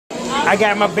I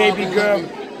got my baby girl,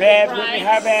 Bev, with me.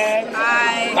 Hi, Bev.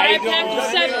 Hi. How you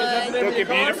doing? Looking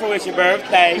beautiful. It's your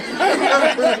birthday.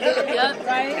 Yep.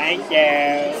 Thank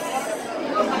you.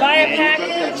 Buy a pack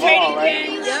of trading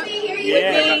pins. Yep.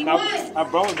 Yeah, my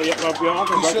brother, my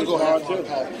uncle's birthday tomorrow too. I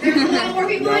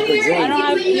don't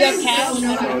have. You have cash? So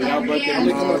y'all birthday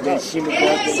tomorrow, then Shima's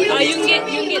birthday. Oh, you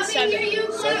can get 7.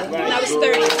 That was 30.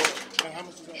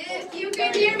 If you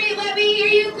can hear me, let me hear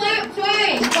you clap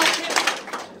twice.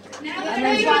 Now that I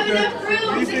have enough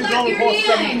room to clap your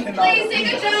hands, please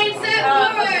take a giant step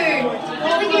forward.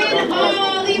 Holding it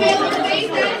all the way to the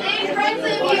basement in front of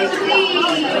you, please.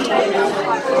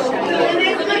 The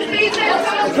next one face that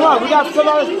Come on, we got some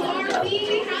others.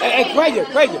 Hey, Craig.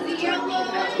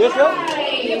 This one?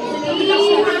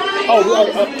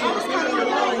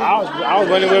 I was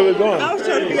wondering where we were going. I was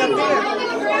trying to be up there.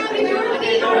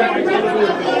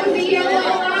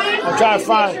 I'm trying to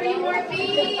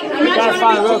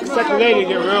find a real second lady to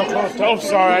get real close to. I'm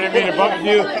sorry, I didn't mean to bump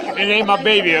you. It ain't my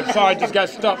baby. I'm sorry, I just got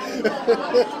stuck.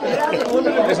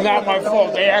 It's not my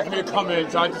fault. They asked me to come in,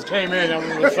 so I just came in.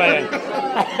 I'm just saying.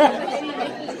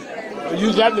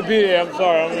 You have to be there. I'm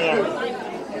sorry.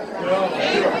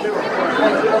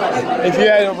 If you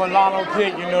had a Milano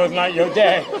kid, you know it's not your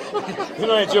dad. You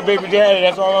know it's your baby daddy.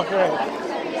 That's all I'm saying.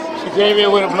 She came in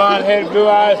with a blonde head, blue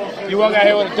eyes. You walk out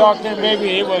here with a dark skin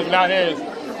baby, it was not his.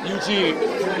 You cheated.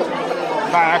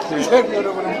 By accident.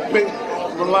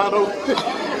 Mulatto.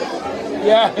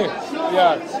 Yeah.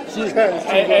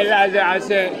 And I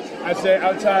said,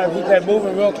 I'm trying. He said,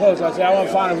 moving real close. I said, I want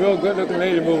to find a real good-looking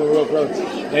lady moving real close.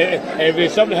 And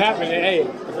if something happened, hey,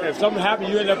 if something happened,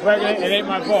 you end up pregnant, it ain't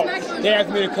my fault. They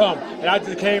asked me to come, and I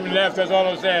just came and left. That's all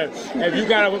I'm saying. If you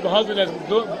got a husband that's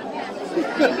blue,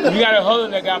 if you got a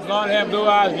husband that got blonde hair, blue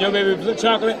eyes, and your baby blue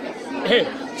chocolate, hey,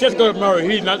 just go to Murray.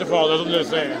 He's not the father. That's what I'm just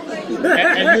saying.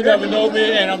 And you never know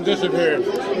me, and I'm disappearing.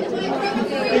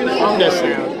 I'm just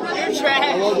saying. You're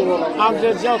trash. I'm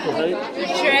just joking, right? You're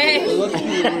trash.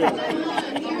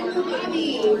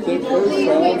 The first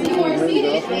song between her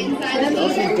and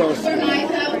Dustin, Dustin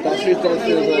thought she was on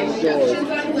George.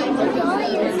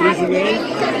 Who's your name?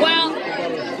 Well.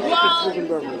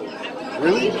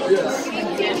 Really? Yes. I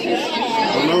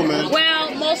don't know, man. Well,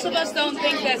 most of us don't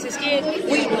think that's his kid.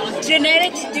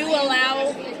 Genetics do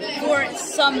allow for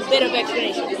some bit of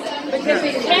explanation because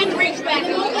it can reach back